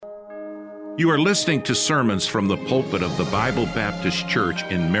You are listening to sermons from the pulpit of the Bible Baptist Church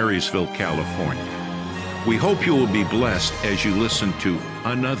in Marysville, California. We hope you will be blessed as you listen to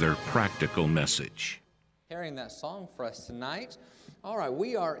another practical message. Carrying that song for us tonight. All right,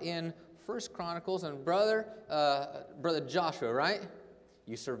 we are in 1 Chronicles, and brother Joshua, right?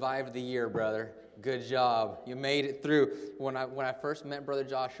 You survived the year, brother. Good job. You made it through. When I first met Brother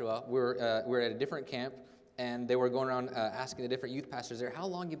Joshua, we were at a different camp, and they were going around asking the different youth pastors there, how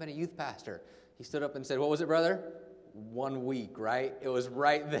long you been a youth pastor? He stood up and said, what was it, brother? 1 week, right? It was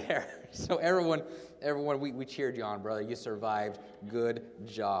right there. So everyone, we cheered you on, brother. You survived. Good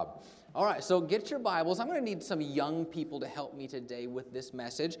job. All right, so get your Bibles. I'm going to need some young people to help me today with this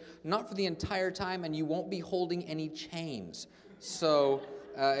message. Not for the entire time, and you won't be holding any chains. So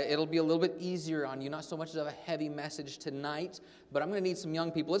it'll be a little bit easier on you. Not so much of a heavy message tonight, but I'm going to need some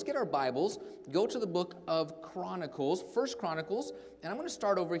young people. Let's get our Bibles. Go to the book of Chronicles, 1 Chronicles, and I'm going to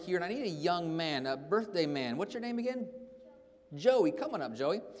start over here, and I need a young man, a birthday man. What's your name again? Joey. Come on up,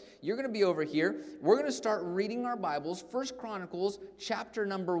 Joey. You're going to be over here. We're going to start reading our Bibles, 1 Chronicles, chapter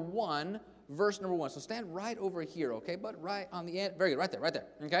number 1, verse number 1. So stand right over here, okay, but right on the end. Very good, right there,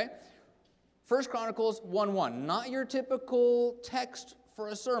 okay? 1 Chronicles 1:1. Not your typical text for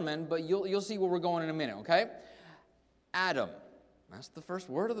a sermon, but you'll see where we're going in a minute, okay? Adam. That's the first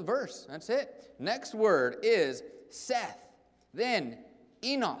word of the verse. That's it. Next word is Seth. Then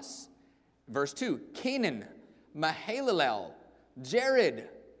Enos. Verse 2, Canaan, Mahalalel, Jared,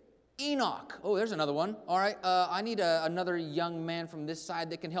 Enoch. Oh, there's another one. All right, I need another young man from this side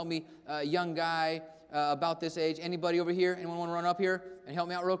that can help me, young guy about this age. Anybody over here? Anyone want to run up here and help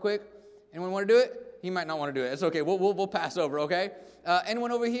me out real quick? Anyone want to do it? He might not want to do it. It's okay. We'll pass over, okay?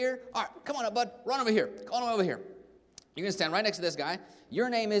 Anyone over here? All right, come on up, bud. Run over here. Come on over here. You're going to stand right next to this guy. Your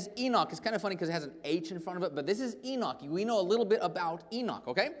name is Enoch. It's kind of funny because it has an H in front of it, but this is Enoch. We know a little bit about Enoch,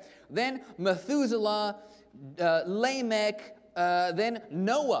 okay? Then Methuselah, Lamech, then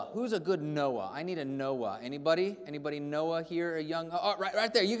Noah. Who's a good Noah? I need a Noah. Anybody? Anybody Noah here? A young? Oh,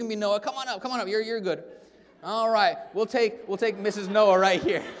 right there. You can be Noah. Come on up. You're good. All right. We'll take Mrs. Noah right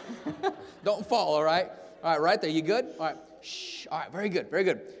here. Don't fall. All right. All right. Right there. You good? All right. Shh. All right. Very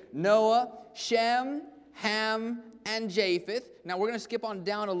good. Noah, Shem, Ham, and Japheth. Now we're going to skip on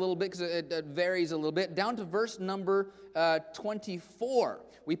down a little bit because it varies a little bit. Down to verse number 24.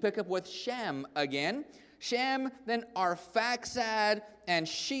 We pick up with Shem again. Shem, then Arphaxad, and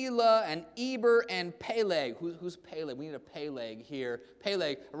Shelah, and Eber, and Peleg. Who's Peleg? We need a Peleg here.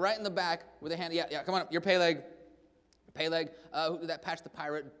 Peleg, right in the back with a hand. Yeah, come on up. You're Peleg. That Patch the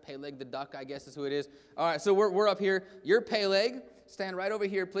Pirate, Peleg the Duck, I guess is who it is. All right, so we're up here. You're Peleg. Stand right over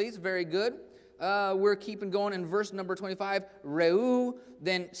here, please. Very good. We're keeping going in verse number 25. Reu,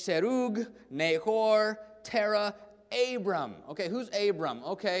 then Serug, Nahor, Terah, Abram. Okay, who's Abram?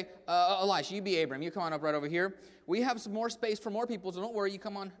 Okay, Elisha, you be Abram. You come on up right over here. We have some more space for more people, so don't worry. You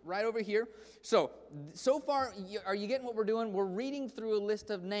come on right over here. So far, are you getting what we're doing? We're reading through a list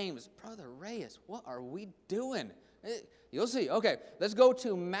of names. Brother Reyes, what are we doing? You'll see. Okay, let's go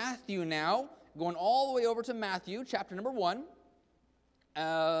to Matthew now. Going all the way over to Matthew, chapter number 1.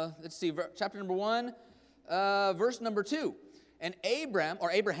 Let's see, chapter number 1, verse number 2. And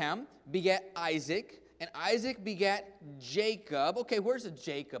Abraham begat Isaac, and Isaac begat Jacob. Okay, where's a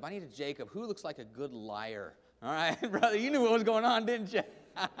Jacob? I need a Jacob. Who looks like a good liar? All right, brother, you knew what was going on, didn't you?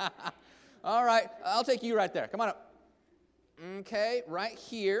 All right, I'll take you right there. Come on up. Okay, right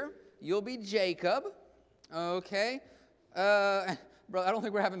here. You'll be Jacob. Okay. Brother, I don't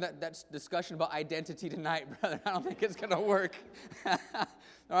think we're having that discussion about identity tonight, brother. I don't think it's going to work. All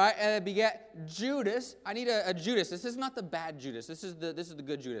right, and it begat Judas. I need a Judas. This is not the bad Judas. This is the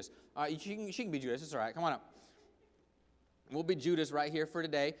good Judas. All right, she can be Judas. It's all right. Come on up. We'll be Judas right here for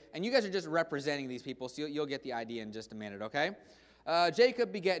today. And you guys are just representing these people, so you'll get the idea in just a minute, okay?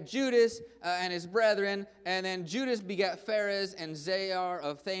 Jacob begat Judas and his brethren, and then Judas begat Pharez and Zayar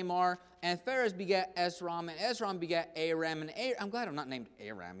of Thamar, and Pharez begat Esrom, and Esrom begat Aram, and I'm glad I'm not named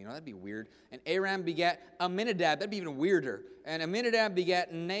Aram, that'd be weird. And Aram begat Aminadab, that'd be even weirder. And Aminadab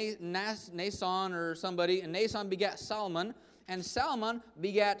begat Nason or somebody, and Nason begat Salmon, and Salmon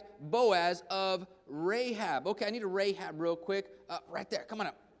begat Boaz of Rahab. Okay, I need a Rahab real quick. Right there, come on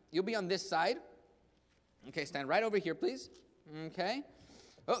up. You'll be on this side. Okay, stand right over here, please. Okay.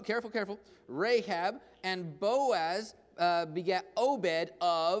 Oh, careful. Rahab, and Boaz begat Obed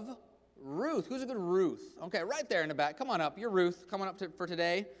of Ruth. Who's a good Ruth? Okay, right there in the back. Come on up. You're Ruth. Come on up for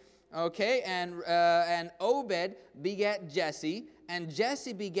today. Okay, and Obed begat Jesse, and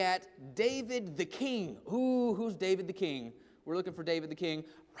Jesse begat David the king. Who's David the king? We're looking for David the king.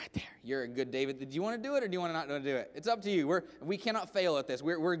 Right there. You're a good David. Do you want to do it or do you want to not do it? It's up to you. We cannot fail at this.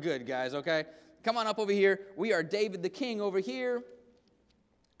 We're good, guys, okay? Come on up over here. We are David the king over here.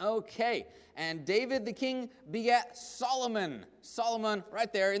 Okay. And David the king begat Solomon. Solomon,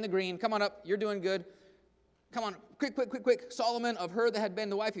 right there in the green. Come on up. You're doing good. Come on. Quick. Solomon of her that had been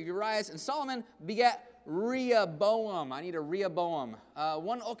the wife of Urias. And Solomon begat Rehoboam. I need a Rehoboam.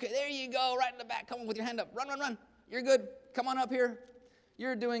 Okay, there you go. Right in the back. Come on with your hand up. Run. You're good. Come on up here.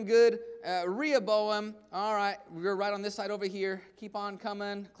 You're doing good. Rehoboam. All right. We're right on this side over here. Keep on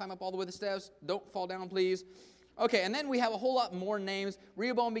coming. Climb up all the way to the steps. Don't fall down, please. Okay, and then we have a whole lot more names.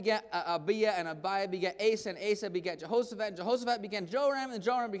 Rehoboam begat Abiah, and Abiah begat Asa, and Asa begat Jehoshaphat, and Jehoshaphat begat Joram, and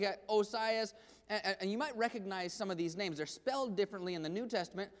Joram begat Osias. And you might recognize some of these names. They're spelled differently in the New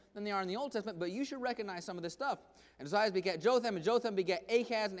Testament than they are in the Old Testament, but you should recognize some of this stuff. And Josias begat Jotham, and Jotham begat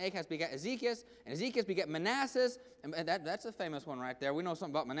Achaz, and Achaz begat Ezekias, and Ezekias begat Manasseh, and that's a famous one right there. We know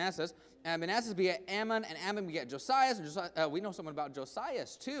something about Manasseh. And Manasseh begat Ammon, and Ammon begat Josias, and Josias, we know something about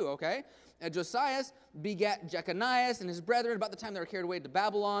Josias too, okay? Josias begat Jeconias and his brethren about the time they were carried away to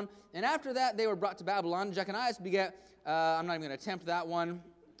Babylon. And after that, they were brought to Babylon. Jeconias begat, I'm not even going to attempt that one,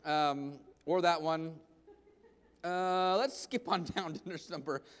 or that one. Let's skip on down to verse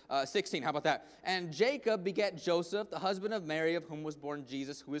number 16. How about that? And Jacob begat Joseph, the husband of Mary, of whom was born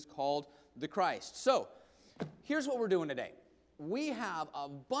Jesus, who is called the Christ. So, here's what we're doing today. We have a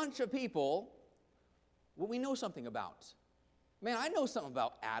bunch of people what we know something about. Man, I know something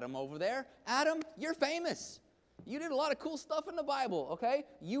about Adam over there. Adam, you're famous. You did a lot of cool stuff in the Bible, okay?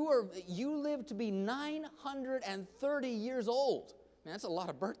 You lived to be 930 years old. Man, that's a lot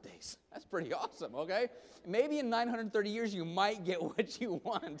of birthdays. That's pretty awesome, okay? Maybe in 930 years you might get what you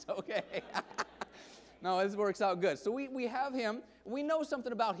want, okay? No, this works out good. So we have him. We know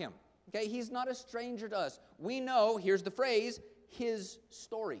something about him, okay? He's not a stranger to us. We know, here's the phrase, his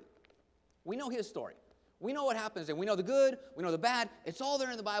story. We know his story. We know what happens, and we know the good, we know the bad. It's all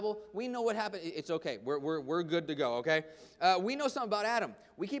there in the Bible. We know what happened. It's okay. We're good to go, okay? We know something about Adam.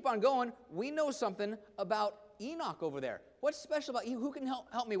 We keep on going. We know something about Enoch over there. What's special about who can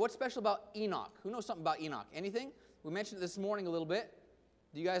help me? What's special about Enoch? Who knows something about Enoch? Anything? We mentioned it this morning a little bit.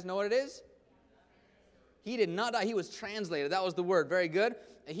 Do you guys know what it is? He did not die. He was translated. That was the word. Very good.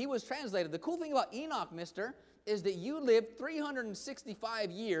 He was translated. The cool thing about Enoch, mister, is that you lived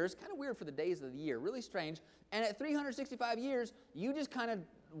 365 years, kind of weird for the days of the year, really strange, and at 365 years, you just kind of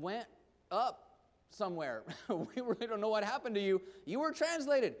went up somewhere. We really don't know what happened to you. You were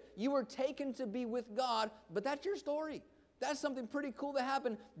translated. You were taken to be with God, but that's your story. That's something pretty cool that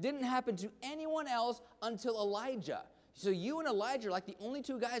happened. Didn't happen to anyone else until Elijah. So you and Elijah are like the only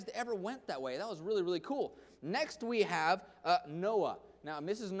two guys that ever went that way. That was really, really cool. Next we have Noah. Now,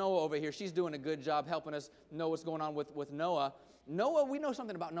 Mrs. Noah over here, she's doing a good job helping us know what's going on with Noah. Noah, we know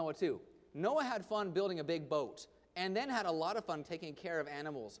something about Noah too. Noah had fun building a big boat and then had a lot of fun taking care of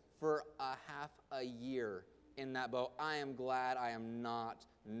animals for a half a year in that boat. I am glad I am not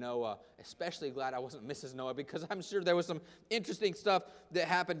Noah, especially glad I wasn't Mrs. Noah, because I'm sure there was some interesting stuff that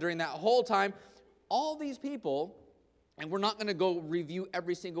happened during that whole time. All these people, and we're not going to go review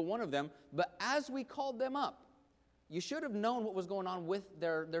every single one of them, but as we called them up, you should have known what was going on with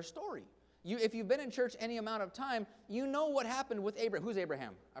their story. If you've been in church any amount of time, you know what happened with Abraham. Who's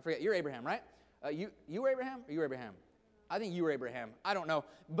Abraham? I forget. You're Abraham, right? You were Abraham? Or you were Abraham? I think you were Abraham. I don't know.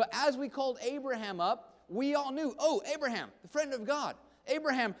 But as we called Abraham up, we all knew, Abraham, the friend of God.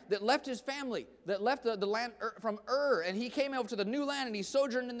 Abraham that left his family, that left the land from Ur, and he came over to the new land, and he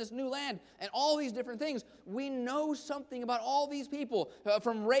sojourned in this new land, and all these different things. We know something about all these people,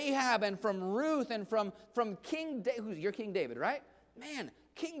 from Rahab and from Ruth and from King David. You're King David, right? Man,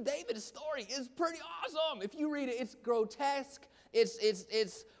 King David's story is pretty awesome. If you read it, it's grotesque.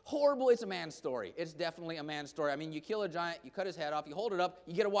 It's horrible. It's a man's story. It's definitely a man's story. I mean, you kill a giant, you cut his head off, you hold it up,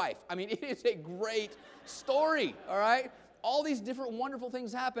 you get a wife. I mean, it is a great story, all right? All these different wonderful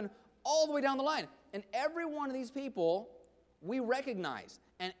things happen all the way down the line. And every one of these people we recognize.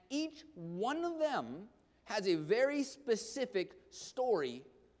 And each one of them has a very specific story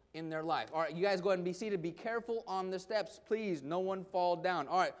in their life. All right, you guys go ahead and be seated. Be careful on the steps. Please, no one fall down.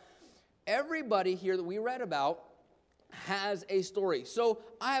 All right, everybody here that we read about has a story. So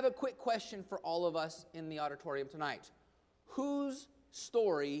I have a quick question for all of us in the auditorium tonight. Whose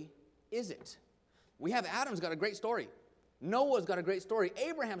story is it? We have Adam's got a great story. Noah's got a great story.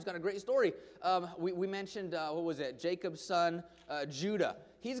 Abraham's got a great story. We mentioned, Jacob's son, Judah.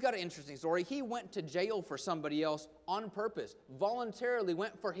 He's got an interesting story. He went to jail for somebody else on purpose, voluntarily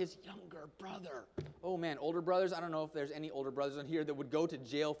went for his younger brother. Oh, man, older brothers, I don't know if there's any older brothers in here that would go to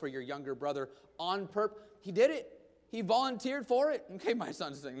jail for your younger brother on purpose. He did it. He volunteered for it. Okay, my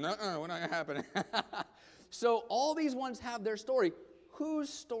son's saying, no, we're not going to happen. So all these ones have their story. Whose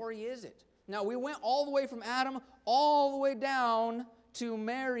story is it? Now, we went all the way from Adam all the way down to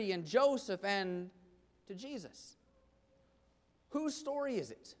Mary and Joseph and to Jesus. Whose story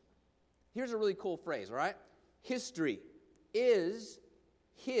is it? Here's a really cool phrase, all right? History is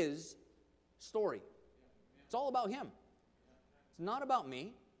his story. It's all about him. It's not about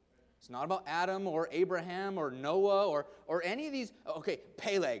me. It's not about Adam or Abraham or Noah or any of these. Okay,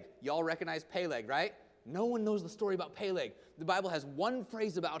 Peleg. Y'all recognize Peleg, right? No one knows the story about Peleg. The Bible has one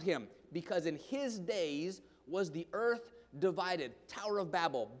phrase about him. Because in his days was the earth divided. Tower of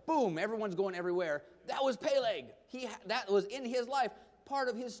Babel. Boom, everyone's going everywhere. That was Peleg. That was in his life, part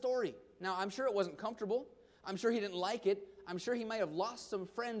of his story. Now, I'm sure it wasn't comfortable. I'm sure he didn't like it. I'm sure he might have lost some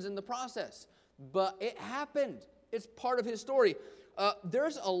friends in the process. But it happened. It's part of his story.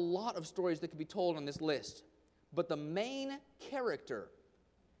 There's a lot of stories that could be told on this list. But the main character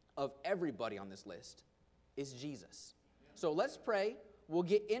of everybody on this list is Jesus. So let's pray. We'll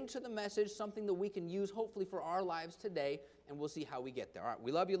get into the message, something that we can use hopefully for our lives today, and we'll see how we get there. All right,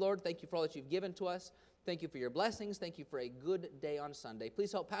 we love you, Lord. Thank you for all that you've given to us. Thank you for your blessings. Thank you for a good day on Sunday.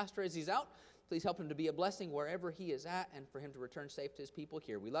 Please help Pastor as he's out. Please help him to be a blessing wherever he is at and for him to return safe to his people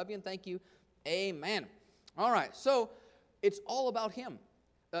here. We love you and thank you. Amen. All right, so it's all about him.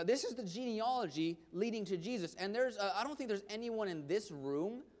 This is the genealogy leading to Jesus. And I don't think there's anyone in this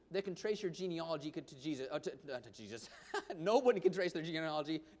room that can trace your genealogy to Jesus. To Jesus. Nobody can trace their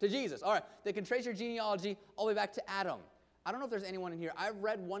genealogy to Jesus. All right, they can trace your genealogy all the way back to Adam. I don't know if there's anyone in here. I've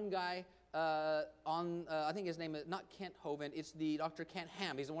read one guy I think his name is not Kent Hovind. It's the Dr. Kent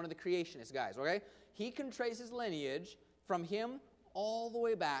Ham. He's one of the creationist guys, okay? He can trace his lineage from him all the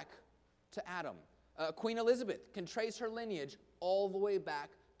way back to Adam. Queen Elizabeth can trace her lineage all the way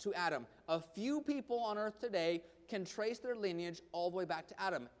back to Adam. A few people on earth today can trace their lineage all the way back to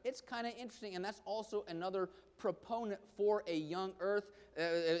Adam. It's kind of interesting, and that's also another proponent for a young earth.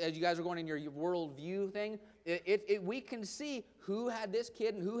 As you guys are going in your worldview thing, we can see who had this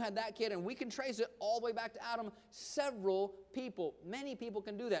kid and who had that kid, and we can trace it all the way back to Adam. Several people, many people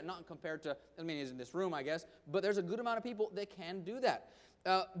can do that, not compared to, I mean, he's in this room, I guess, but there's a good amount of people that can do that.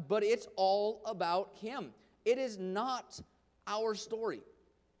 But it's all about him. It is not our story.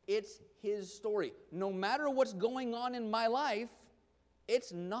 It's his story. No matter what's going on in my life,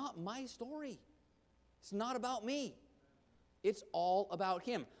 it's not my story. It's not about me. It's all about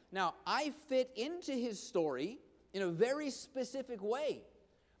him. Now, I fit into his story in a very specific way.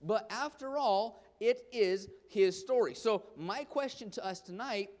 But after all, it is his story. So my question to us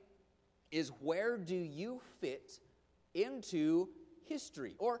tonight is, where do you fit into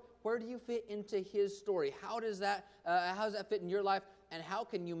history? Or where do you fit into his story? How does that fit in your life? And how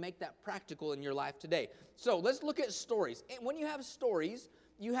can you make that practical in your life today? So let's look at stories. And when you have stories,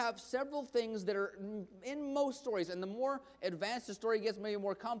 you have several things that are in most stories. And the more advanced the story gets, maybe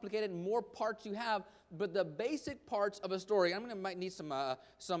more complicated, more parts you have. But the basic parts of a story, might need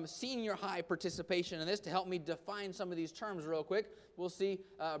some senior high participation in this to help me define some of these terms real quick. We'll see.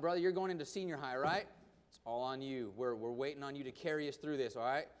 Brother, you're going into senior high, right? It's all on you. We're waiting on you to carry us through this, all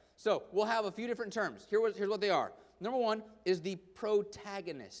right? So we'll have a few different terms. Here's what they are. Number one is the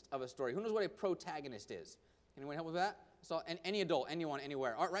protagonist of a story. Who knows what a protagonist is? Anyone help with that? So, any adult, anyone,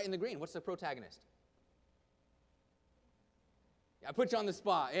 anywhere. All right, right in the green. What's the protagonist? Yeah, I put you on the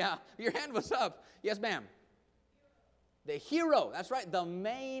spot. Yeah, your hand was up. Yes, ma'am. The hero. That's right, the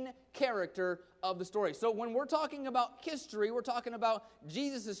main character of the story. So when we're talking about history, we're talking about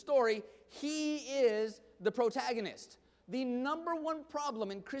Jesus' story. He is the protagonist. The number one problem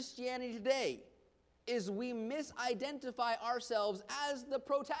in Christianity today is we misidentify ourselves as the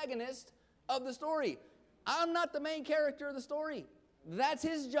protagonist of the story. I'm not the main character of the story. That's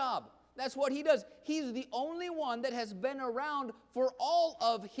his job. That's what he does. He's the only one that has been around for all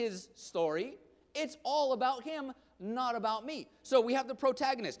of his story. It's all about him, not about me. So we have the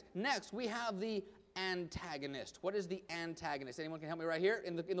protagonist. Next, we have the antagonist. What is the antagonist? Anyone can help me right here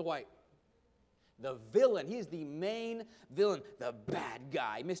in the white? The villain. He's the main villain, the bad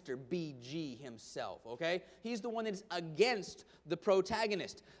guy, Mr. BG himself, okay? He's the one that's against the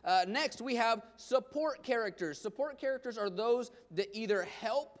protagonist. Next, we have support characters. Support characters are those that either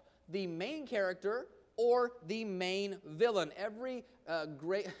help the main character or the main villain. Every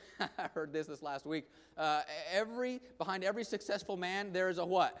great, I heard this last week, behind every successful man, there is a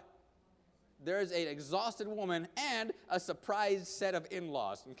what? there's an exhausted woman and a surprise set of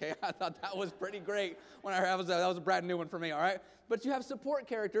in-laws, okay? I thought that was pretty great when that was a brand new one for me, all right? But you have support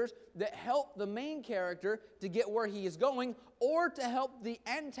characters that help the main character to get where he is going, or to help the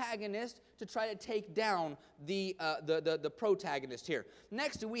antagonist to try to take down the protagonist here.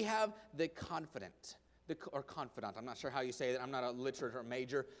 Next, we have the confidant. Or confidant, I'm not sure how you say that. I'm not a literature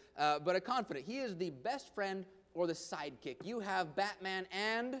major, but a confidant. He is the best friend or the sidekick. You have Batman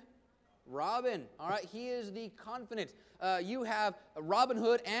and Robin, all right? He is the confidant. You have Robin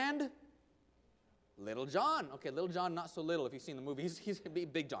Hood and Little John. Okay, Little John, not so little if you've seen the movie. He's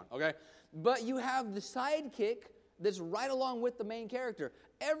Big John, okay? But you have the sidekick that's right along with the main character.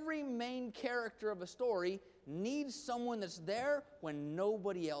 Every main character of a story needs someone that's there when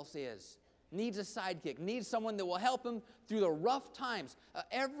nobody else is. Needs a sidekick, needs someone that will help him through the rough times.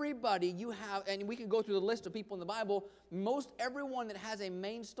 Everybody you have, and we can go through the list of people in the Bible, most everyone that has a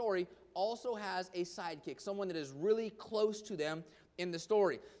main story also has a sidekick, someone that is really close to them in the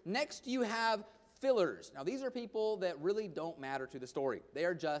story. Next, you have fillers. Now, these are people that really don't matter to the story. They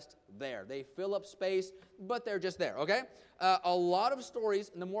are just there. They fill up space, but they're just there, okay? A lot of stories,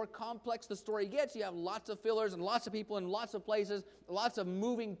 and the more complex the story gets, you have lots of fillers and lots of people in lots of places, lots of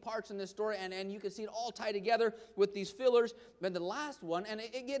moving parts in this story, and you can see it all tie together with these fillers. But the last one, and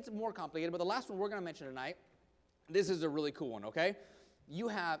it gets more complicated, but the last one we're going to mention tonight, this is a really cool one, okay? You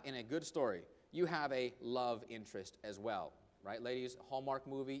have, in a good story, you have a love interest as well. Right, ladies, Hallmark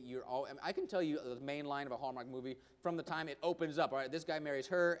movie, I can tell you the main line of a Hallmark movie from the time it opens up. All right, this guy marries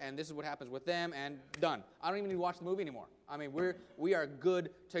her, and this is what happens with them, and done. I don't even need to watch the movie anymore. I mean, we are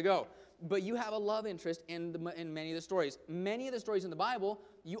good to go. But you have a love interest in many of the stories. Many of the stories in the Bible,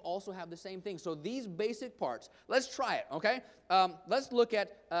 you also have the same thing. So these basic parts, let's try it, okay? Let's look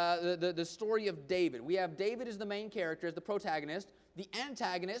at the story of David. We have David as the main character, as the protagonist. The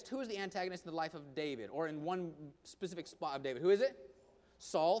antagonist, who is the antagonist in the life of David, or in one specific spot of David? Who is it?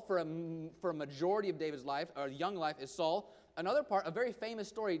 Saul. For a majority of David's life, or young life, is Saul. Another part, a very famous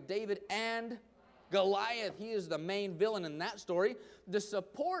story, David and Goliath. He is the main villain in that story. The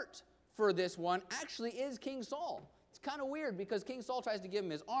support for this one actually is King Saul. It's kind of weird because King Saul tries to give him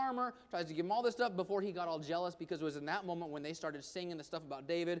his armor, tries to give him all this stuff before he got all jealous, because it was in that moment when they started singing the stuff about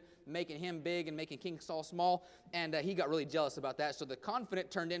David, making him big and making King Saul small, and he got really jealous about that. So the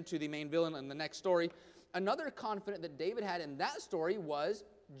confidant turned into the main villain in the next story. Another confidant that David had in that story was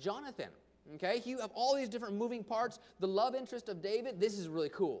Jonathan. Okay, you have all these different moving parts. The love interest of David, this is really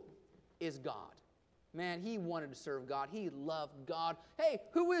cool, is God. Man, he wanted to serve God. He loved God. Hey,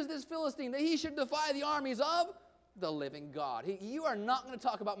 who is this Philistine that he should defy the armies of? The living God. You are not going to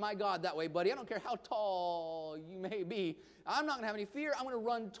talk about my God that way, buddy. I don't care how tall you may be. I'm not going to have any fear. I'm going to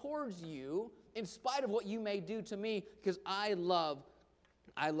run towards you in spite of what you may do to me, because I love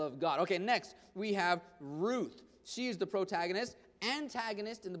God. Okay, next we have Ruth. She is the protagonist.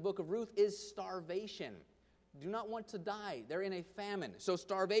 Antagonist in the book of Ruth is starvation. Do not want to die. They're in a famine. So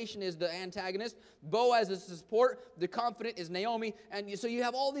starvation is the antagonist. Boaz is the support. The confidant is Naomi. And so you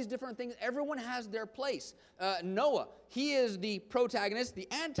have all these different things. Everyone has their place. Noah, he is the protagonist. The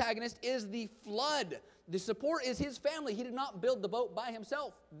antagonist is the flood. The support is his family. He did not build the boat by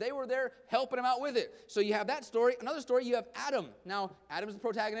himself. They were there helping him out with it. So you have that story. Another story, you have Adam. Now, Adam's the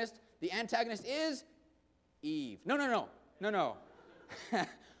protagonist. The antagonist is Eve. No.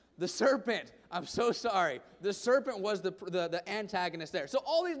 The serpent. I'm so sorry. The serpent was the antagonist there. So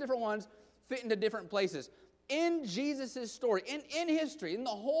all these different ones fit into different places. In Jesus' story, in history, in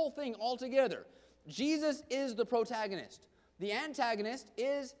the whole thing altogether, Jesus is the protagonist. The antagonist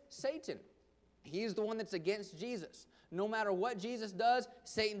is Satan. He's the one that's against Jesus. No matter what Jesus does,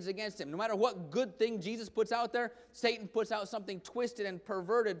 Satan's against him. No matter what good thing Jesus puts out there, Satan puts out something twisted and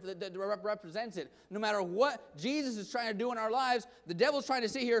perverted that represents it. No matter what Jesus is trying to do in our lives, the devil's trying to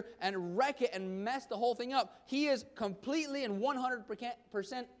sit here and wreck it and mess the whole thing up. He is completely and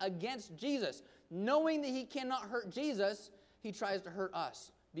 100% against Jesus. Knowing that he cannot hurt Jesus, he tries to hurt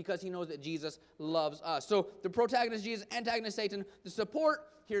us, because he knows that Jesus loves us. So the protagonist Jesus, antagonist Satan. The support,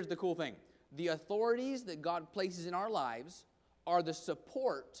 here's the cool thing. The authorities that God places in our lives are the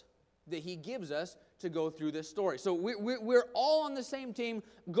support that he gives us to go through this story. So we're all on the same team,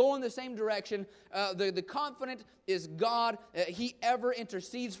 going the same direction. The confidant is God. He ever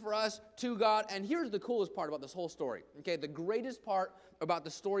intercedes for us to God. And here's the coolest part about this whole story. Okay, the greatest part about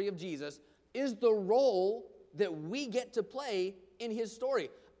the story of Jesus is the role that we get to play in his story.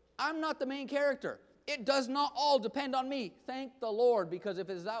 I'm not the main character. It does not all depend on me. Thank the Lord, because if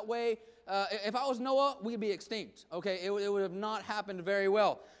it's that way, if I was Noah, we'd be extinct. Okay, it would have not happened very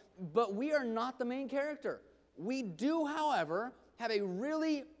well. But we are not the main character. We do, however, have a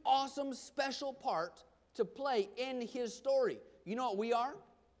really awesome, special part to play in His story. You know what we are?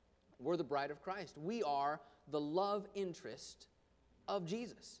 We're the bride of Christ. We are the love interest of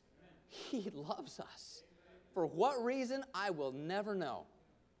Jesus. He loves us. For what reason, I will never know.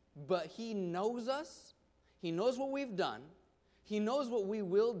 But He knows us. He knows what we've done. He knows what we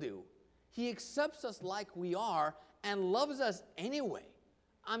will do. He accepts us like we are and loves us anyway.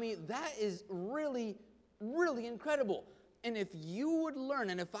 I mean, that is really, really incredible. And if you would learn,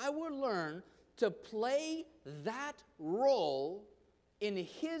 and if I would learn to play that role in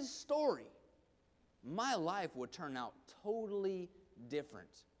His story, my life would turn out totally different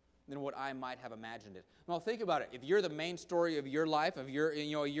than what I might have imagined it. Well, think about it. If you're the main story of your life, if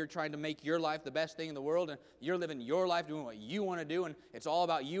you're trying to make your life the best thing in the world, and you're living your life doing what you want to do, and it's all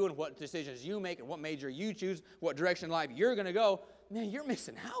about you and what decisions you make and what major you choose, what direction in life you're going to go, man, you're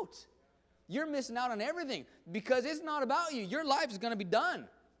missing out. You're missing out on everything because it's not about you. Your life is going to be done.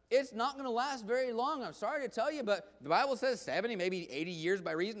 It's not going to last very long. I'm sorry to tell you, but the Bible says 70, maybe 80 years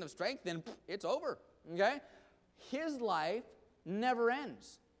by reason of strength, then it's over. Okay? His life never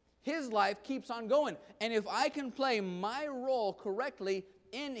ends. His life keeps on going. And if I can play my role correctly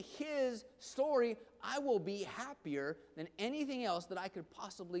in His story, I will be happier than anything else that I could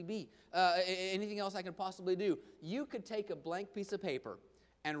possibly be, anything else I could possibly do. You could take a blank piece of paper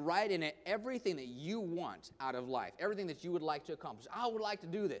and write in it everything that you want out of life, everything that you would like to accomplish. I would like to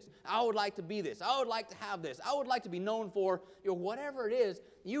do this. I would like to be this. I would like to have this. I would like to be known for, whatever it is.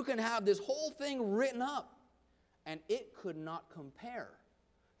 You can have this whole thing written up, and it could not compare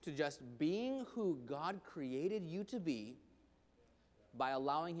to just being who God created you to be by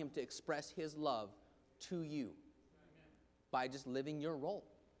allowing Him to express His love to you, by just living your role,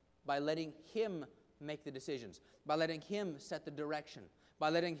 by letting Him make the decisions, by letting Him set the direction, by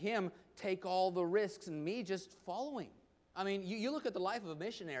letting Him take all the risks and me just following. I mean, you look at the life of a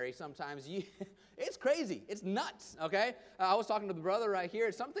missionary sometimes, it's crazy. It's nuts, okay? I was talking to the brother right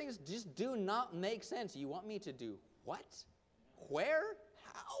here. Some things just do not make sense. You want me to do what? Where?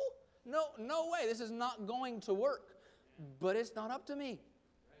 How? No way. This is not going to work. But it's not up to me.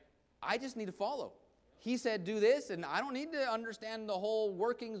 I just need to follow. He said, do this, and I don't need to understand the whole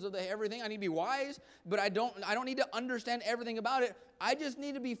workings of everything. I need to be wise, but I don't need to understand everything about it. I just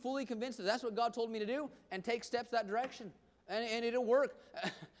need to be fully convinced that that's what God told me to do and take steps that direction. And it'll work.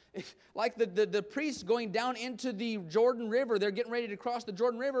 Like the priests going down into the Jordan River, they're getting ready to cross the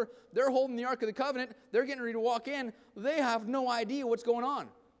Jordan River. They're holding the Ark of the Covenant. They're getting ready to walk in. They have no idea what's going on.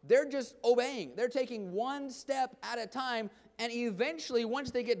 They're just obeying. They're taking one step at a time, and eventually,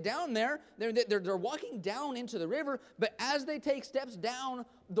 once they get down there, they're walking down into the river, but as they take steps down,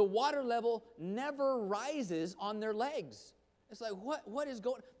 the water level never rises on their legs. It's like, what is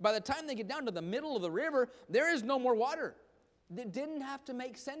going on? By the time they get down to the middle of the river, there is no more water. It didn't have to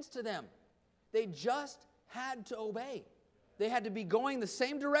make sense to them. They just had to obey. They had to be going the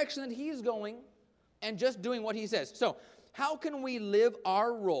same direction that He's going and just doing what He says. So, how can we live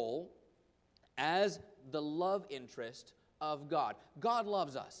our role as the love interest of God? God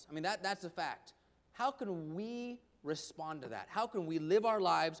loves us. I mean, that's a fact. How can we respond to that? How can we live our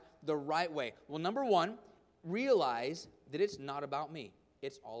lives the right way? Well, number one, realize that it's not about me.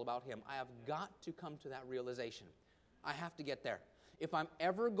 It's all about Him. I have got to come to that realization. I have to get there. If I'm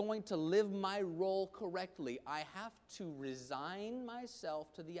ever going to live my role correctly, I have to resign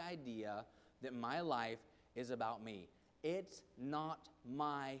myself to the idea that my life is about me. It's not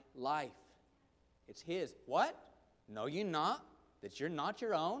my life. It's His. What? No, you're not. That you're not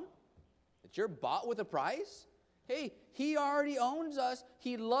your own? That you're bought with a price? Hey, He already owns us.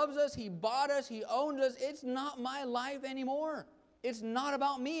 He loves us. He bought us. He owns us. It's not my life anymore. It's not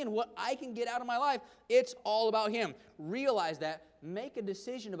about me and what I can get out of my life. It's all about Him. Realize that. Make a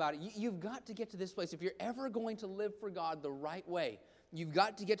decision about it. You've got to get to this place. If you're ever going to live for God the right way, you've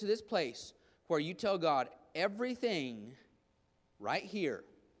got to get to this place where you tell God, everything right here,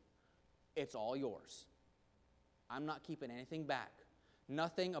 it's all yours. I'm not keeping anything back.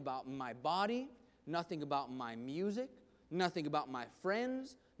 Nothing about my body, nothing about my music, nothing about my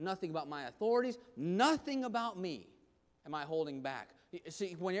friends, nothing about my authorities, nothing about me am I holding back.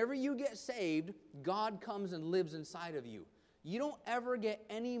 See, whenever you get saved, God comes and lives inside of you. You don't ever get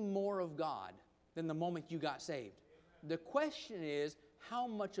any more of God than the moment you got saved. The question is, how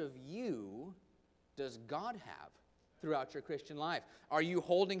much of you does God have throughout your Christian life? Are you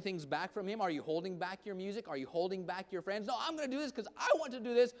holding things back from Him? Are you holding back your music? Are you holding back your friends? No, I'm going to do this because I want to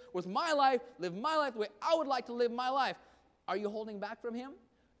do this with my life, live my life the way I would like to live my life. Are you holding back from Him?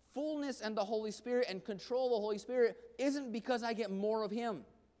 Fullness and the Holy Spirit and control of the Holy Spirit isn't because I get more of Him.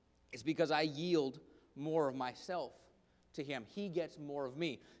 It's because I yield more of myself to him. He gets more of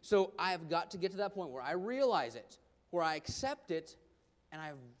me. So I've got to get to that point where I realize it, where I accept it, and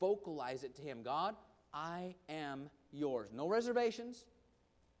I vocalize it to him. God, I am yours. No reservations,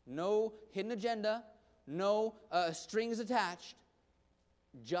 no hidden agenda, no strings attached,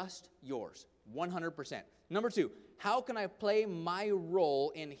 just yours, 100%. Number 2, how can I play my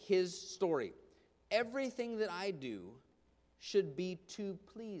role in his story? Everything that I do should be to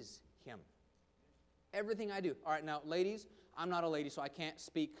please him. Everything I do. All right, now, ladies, I'm not a lady, so I can't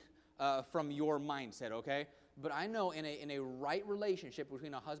speak from your mindset, okay? But I know in a right relationship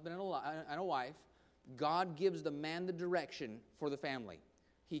between a husband and a wife, God gives the man the direction for the family.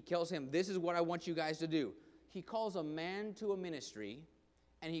 He tells him, this is what I want you guys to do. He calls a man to a ministry,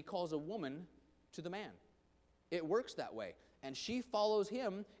 and he calls a woman to the man. It works that way. And she follows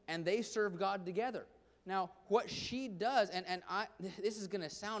him, and they serve God together. Now, what she does, and this is going to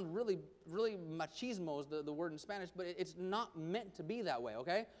sound really, really machismo is the word in Spanish, but it's not meant to be that way,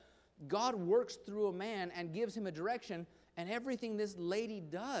 okay? God works through a man and gives him a direction, and everything this lady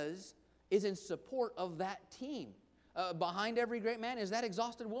does is in support of that team. Behind every great man is that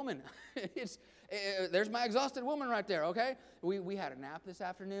exhausted woman. There's my exhausted woman right there, okay? We had a nap this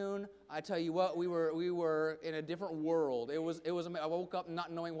afternoon. I tell you what, we were in a different world. It was I woke up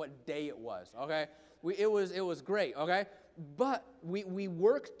not knowing what day it was, okay? It was great, okay? But we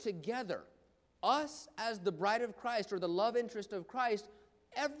work together. Us as the bride of Christ or the love interest of Christ,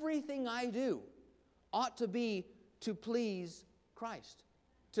 everything I do ought to be to please Christ,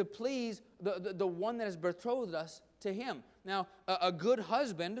 to please the one that has betrothed us to him. Now, a good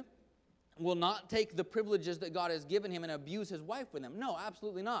husband will not take the privileges that God has given him and abuse his wife with them. No,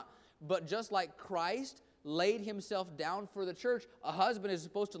 absolutely not. But just like Christ laid himself down for the church, a husband is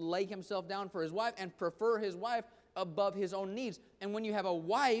supposed to lay himself down for his wife and prefer his wife above his own needs. And when you have a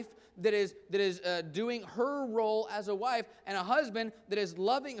wife that is doing her role as a wife and a husband that is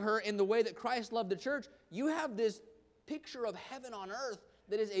loving her in the way that Christ loved the church, you have this picture of heaven on earth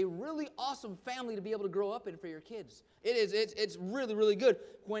that is a really awesome family to be able to grow up in for your kids. It's really, really good.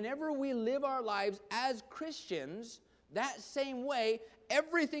 Whenever we live our lives as Christians, that same way,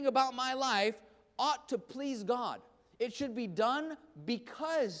 everything about my life ought to please God. It should be done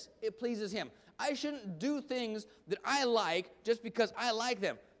because it pleases him. I shouldn't do things that I like just because I like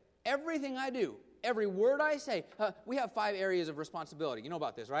them. Everything I do, every word I say, we have 5 areas of responsibility. You know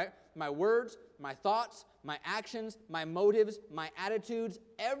about this, right? My words, my thoughts, my actions, my motives, my attitudes,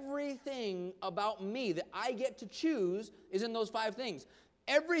 everything about me that I get to choose is in those 5 things.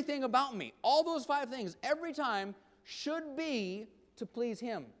 Everything about me, all those 5 things, every time should be to please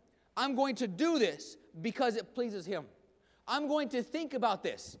him. I'm going to do this because it pleases him. I'm going to think about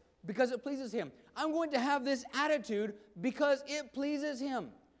this because it pleases him. I'm going to have this attitude because it pleases him.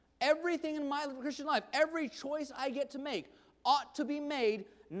 Everything in my Christian life, every choice I get to make ought to be made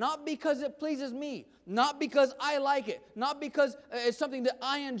not because it pleases me, not because I like it, not because it's something that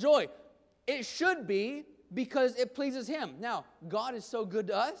I enjoy. It should be because it pleases him. Now, God is so good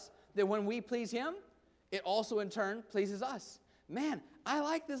to us that when we please him, it also in turn pleases us. Man, I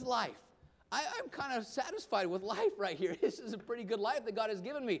like this life. I'm kind of satisfied with life right here. This is a pretty good life that God has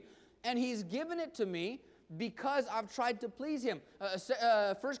given me. And he's given it to me because I've tried to please him.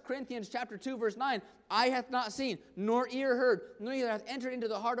 1 Corinthians chapter 2, verse 9, eye hath not seen, nor ear heard, neither hath entered into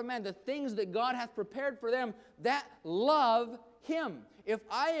the heart of man the things that God hath prepared for them that love him. If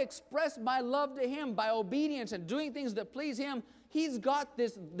I express my love to him by obedience and doing things that please him, he's got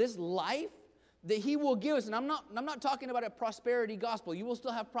this life that he will give us. And I'm not talking about a prosperity gospel. You will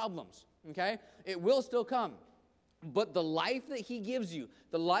still have problems, okay? It will still come. But the life that he gives you,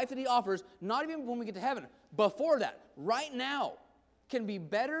 the life that he offers, not even when we get to heaven, before that, right now, can be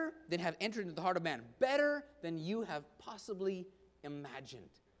better than have entered into the heart of man. Better than you have possibly imagined.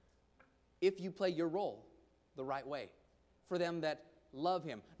 If you play your role the right way. For them that love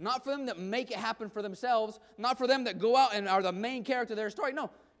him. Not for them that make it happen for themselves. Not for them that go out and are the main character of their story. No.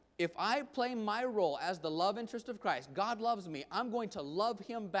 If I play my role as the love interest of Christ, God loves me, I'm going to love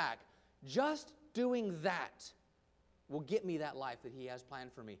him back. Just doing that will get me that life that he has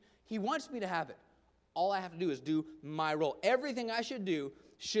planned for me. He wants me to have it. All I have to do is do my role. Everything I should do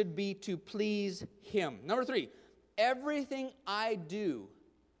should be to please him. Number 3, everything I do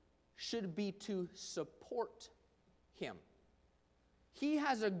should be to support him. He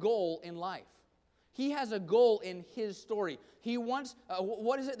has a goal in life. He has a goal in His story. He wants,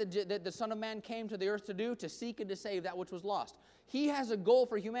 what is it that the Son of Man came to the earth to do? To seek and to save that which was lost. He has a goal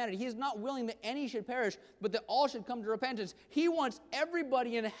for humanity. He is not willing that any should perish, but that all should come to repentance. He wants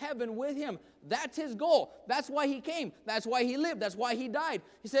everybody in heaven with Him. That's His goal. That's why He came. That's why He lived. That's why He died.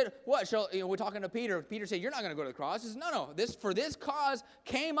 He said, what? We're talking to Peter. Peter said, you're not going to go to the cross. He says, no. For this cause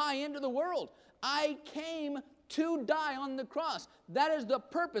came I into the world. I came to die on the cross. That is the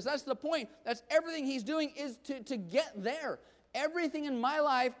purpose. That's the point. That's everything He's doing is to get there. Everything in my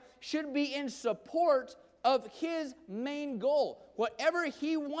life should be in support of His main goal. Whatever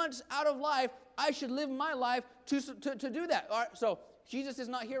He wants out of life, I should live my life to do that. All right, so Jesus is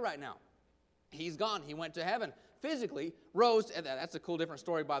not here right now. He's gone. He went to heaven. Physically rose. And that's a cool different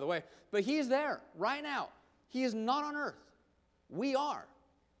story, by the way. But He's there right now. He is not on earth. We are.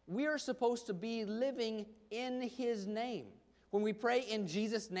 We are supposed to be living in His name. When we pray in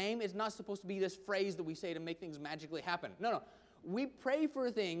Jesus' name, it's not supposed to be this phrase that we say to make things magically happen. No. We pray for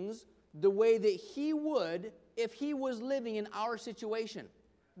things the way that He would if He was living in our situation.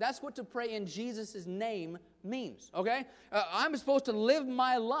 That's what to pray in Jesus' name means, okay? I'm supposed to live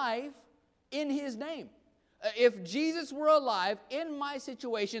my life in His name. If Jesus were alive in my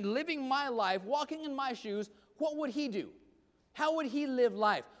situation, living my life, walking in my shoes, what would He do? How would He live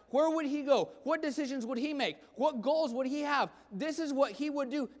life? Where would He go? What decisions would He make? What goals would He have? This is what He would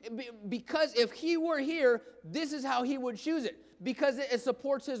do. Because if He were here, this is how He would choose it. Because it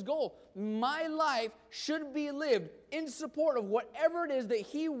supports His goal. My life should be lived in support of whatever it is that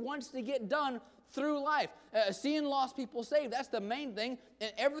He wants to get done through life. Seeing lost people saved, that's the main thing.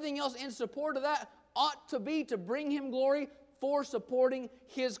 And everything else in support of that ought to be to bring Him glory for supporting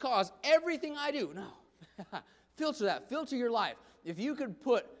His cause. Everything I do, filter that. Filter your life. If you could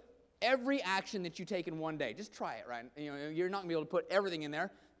put every action that you take in one day, just try it, right? You're not going to be able to put everything in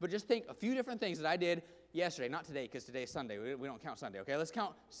there, but just think a few different things that I did yesterday, not today because today's Sunday. We don't count Sunday, okay? Let's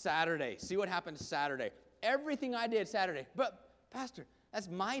count Saturday. See what happened Saturday. Everything I did Saturday. But, Pastor, that's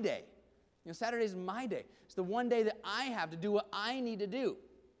my day. Saturday's my day. It's the one day that I have to do what I need to do.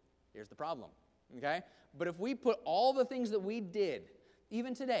 Here's the problem, okay? But if we put all the things that we did,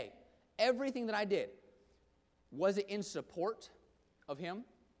 even today, everything that I did, was it in support of Him?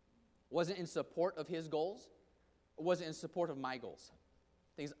 Was it in support of His goals? Or was it in support of my goals?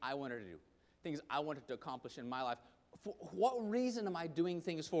 Things I wanted to do. Things I wanted to accomplish in my life. For what reason am I doing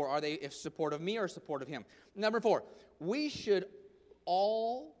things for? Are they in support of me or support of Him? Number 4, we should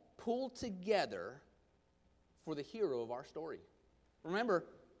all pull together for the hero of our story. Remember,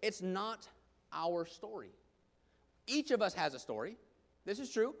 it's not our story. Each of us has a story. This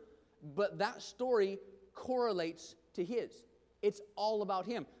is true. But that story correlates to His. It's all about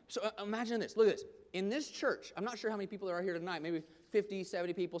Him. So imagine this. Look at this. In this church, I'm not sure how many people there are here tonight, maybe 50,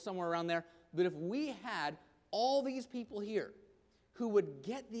 70 people, somewhere around there. But if we had all these people here who would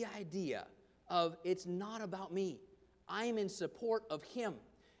get the idea of it's not about me, I'm in support of Him.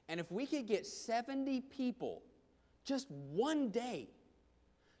 And if we could get 70 people just one day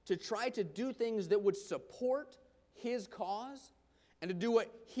to try to do things that would support His cause and to do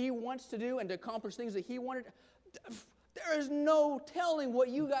what He wants to do and to accomplish things that He wanted, there is no telling what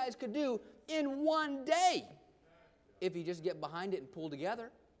you guys could do in one day if you just get behind it and pull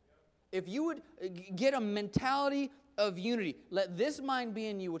together. If you would get a mentality of unity, let this mind be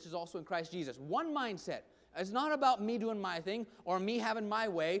in you, which is also in Christ Jesus. One mindset. It's not about me doing my thing or me having my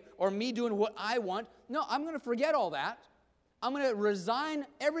way or me doing what I want. No, I'm going to forget all that. I'm going to resign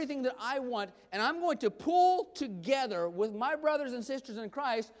everything that I want, and I'm going to pull together with my brothers and sisters in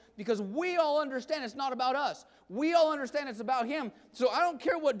Christ because we all understand it's not about us. We all understand it's about Him. So I don't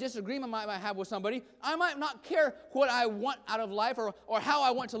care what disagreement I might have with somebody. I might not care what I want out of life or how I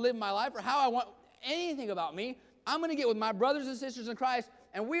want to live my life or how I want anything about me. I'm going to get with my brothers and sisters in Christ,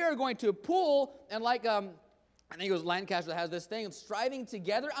 and we are going to pull, and like I think it was Lancaster that has this thing, striving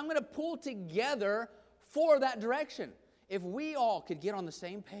together. I'm going to pull together for that direction. If we all could get on the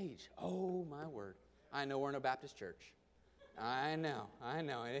same page, oh my word. I know we're in a Baptist church. I know.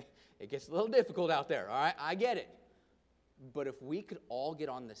 It gets a little difficult out there, all right? I get it. But if we could all get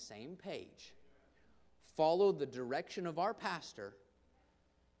on the same page, follow the direction of our pastor,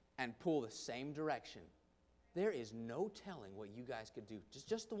 and pull the same direction, there is no telling what you guys could do.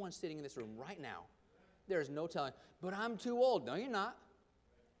 Just the one sitting in this room right now. There is no telling. But I'm too old. No, you're not.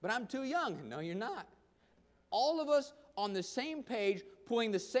 But I'm too young. No, you're not. All of us on the same page,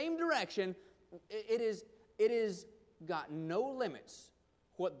 pulling the same direction, it is got no limits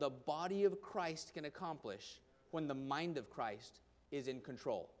what the body of Christ can accomplish when the mind of Christ is in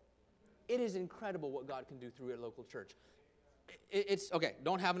control. It is incredible what God can do through your local church. It's okay,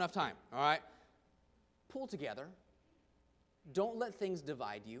 don't have enough time, all right? pull together. Don't let things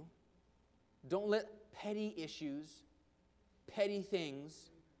divide you. Don't let petty issues, petty things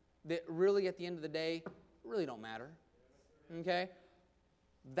that really at the end of the day really don't matter. Okay?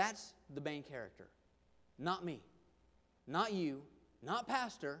 That's the main character. Not me. Not you. Not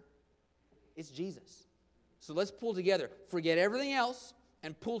pastor. It's Jesus. So let's pull together. Forget everything else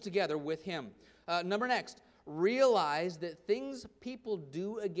and pull together with him. Number next, realize that things people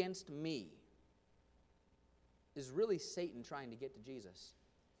do against me is really Satan trying to get to Jesus.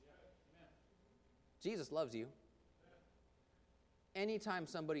 Jesus loves you. Anytime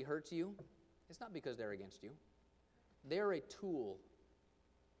somebody hurts you, it's not because they're against you. They're a tool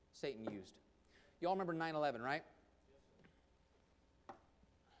Satan used. You all remember 9/11, right?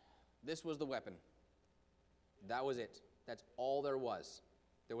 This was the weapon. That was it. That's all there was.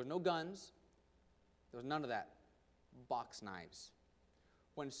 There was no guns. There was none of that. Box knives.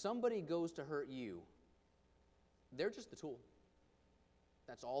 When somebody goes to hurt you, they're just the tool.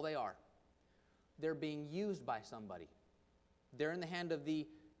 That's all they are. They're being used by somebody. They're in the hand of the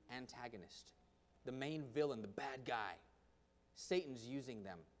antagonist, the main villain, the bad guy. Satan's using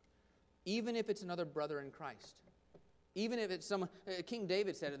them. Even if it's another brother in Christ. Even if it's someone, King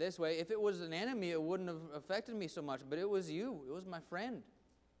David said it this way, if it was an enemy, it wouldn't have affected me so much, but it was you. It was my friend,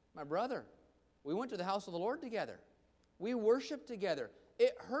 my brother. We went to the house of the Lord together. We worshiped together.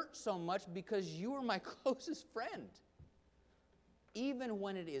 It hurt so much because you were my closest friend. Even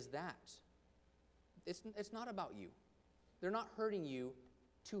when it is that, it's not about you. They're not hurting you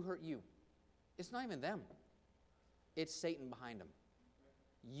to hurt you. It's not even them. It's Satan behind them.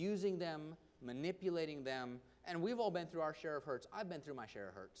 Using them, manipulating them. And we've all been through our share of hurts. I've been through my share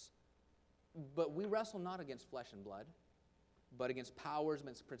of hurts. But we wrestle not against flesh and blood, but against powers,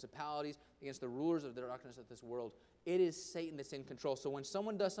 against principalities, against the rulers of the darkness of this world. It is Satan that's in control. So when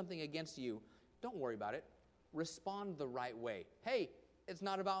someone does something against you, don't worry about it. Respond the right way. Hey, it's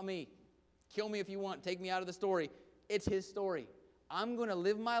not about me. Kill me if you want. Take me out of the story. It's his story. I'm going to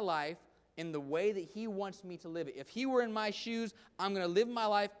live my life in the way that he wants me to live it. If he were in my shoes, I'm going to live my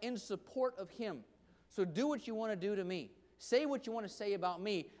life in support of him. So do what you want to do to me. Say what you want to say about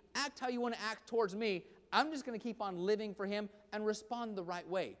me. Act how you want to act towards me. I'm just going to keep on living for him and respond the right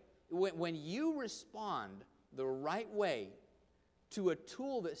way. When you respond the right way to a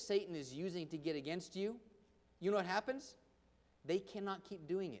tool that Satan is using to get against you, you know what happens? They cannot keep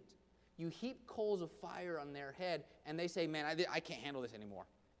doing it. You heap coals of fire on their head, and they say, man, I can't handle this anymore.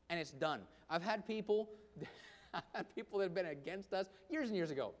 And it's done. I've had people that have been against us years and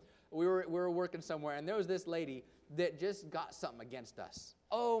years ago. We were working somewhere, and there was this lady that just got something against us.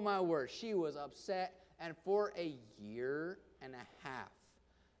 Oh, my word. She was upset, and for a year and a half,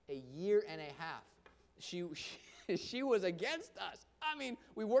 she was against us. I mean,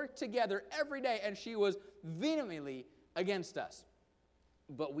 we worked together every day, and she was vehemently against us.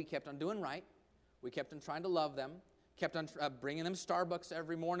 But we kept on doing right. We kept on trying to love them. Kept on bringing them Starbucks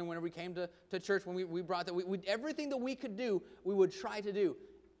every morning whenever we came to church. When we brought that, everything that we could do, we would try to do.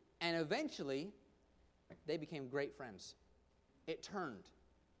 And eventually, they became great friends. It turned,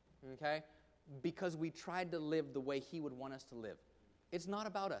 okay? Because we tried to live the way he would want us to live. It's not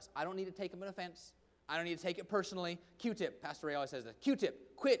about us. I don't need to take him an offense. I don't need to take it personally. Q-tip, Pastor Ray always says this.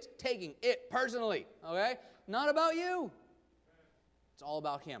 Q-tip, quit taking it personally, okay? Not about you. It's all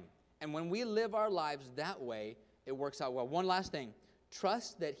about him. And when we live our lives that way, it works out well. One last thing.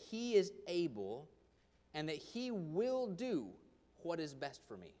 Trust that he is able and that he will do what is best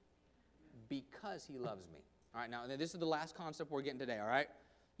for me because he loves me. All right, now this is the last concept we're getting today, all right?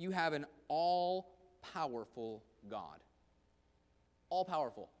 You have an all-powerful God.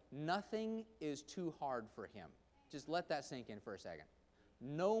 All-powerful. Nothing is too hard for him. Just let that sink in for a second.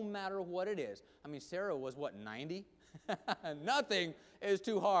 No matter what it is. I mean, Sarah was, 90? Nothing is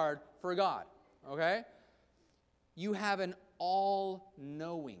too hard for God, okay? You have an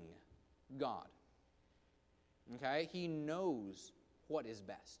all-knowing God, okay? He knows what is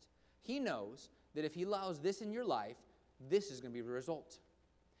best. He knows that if he allows this in your life, this is going to be the result.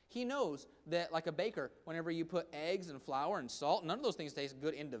 He knows that, like a baker, whenever you put eggs and flour and salt, none of those things taste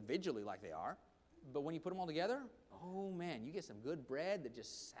good individually like they are. But when you put them all together, oh man, you get some good bread that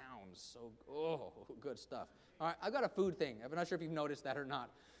just sounds so, good stuff. All right, I've got a food thing. I'm not sure if you've noticed that or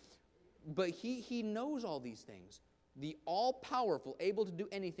not. But he knows all these things. The all-powerful, able to do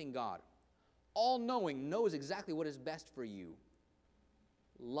anything God, all-knowing, knows exactly what is best for you,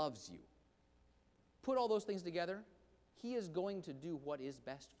 loves you. Put all those things together, he is going to do what is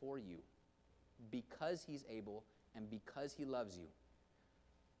best for you because he's able and because he loves you.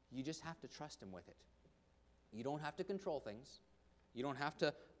 You just have to trust him with it. You don't have to control things. You don't have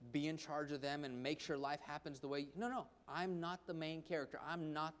to be in charge of them and make sure life happens the way. No. I'm not the main character.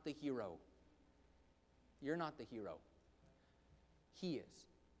 I'm not the hero. You're not the hero. He is.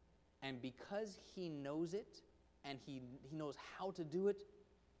 And because he knows it, and he knows how to do it,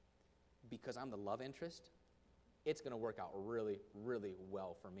 because I'm the love interest, it's going to work out really, really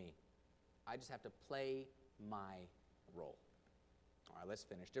well for me. I just have to play my role. All right, let's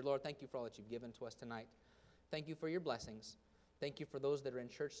finish. Dear Lord, thank you for all that you've given to us tonight. Thank you for your blessings. Thank you for those that are in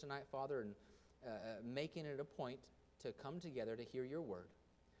church tonight, Father, and making it a point to come together to hear your word.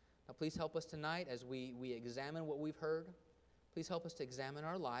 Now, please help us tonight as we examine what we've heard. Please help us to examine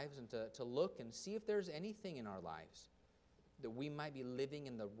our lives and to look and see if there's anything in our lives that we might be living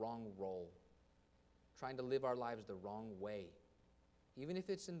in the wrong role, trying to live our lives the wrong way, even if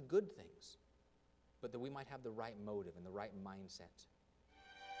it's in good things, but that we might have the right motive and the right mindset.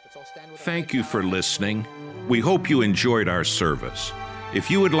 Let's all stand with our Thank heads you bowed. for listening. We hope you enjoyed our service. If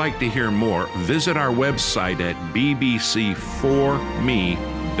you would like to hear more, visit our website at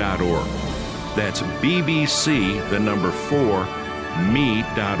bbc4me.org. That's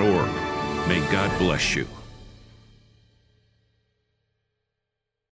bbc4me.org. May God bless you.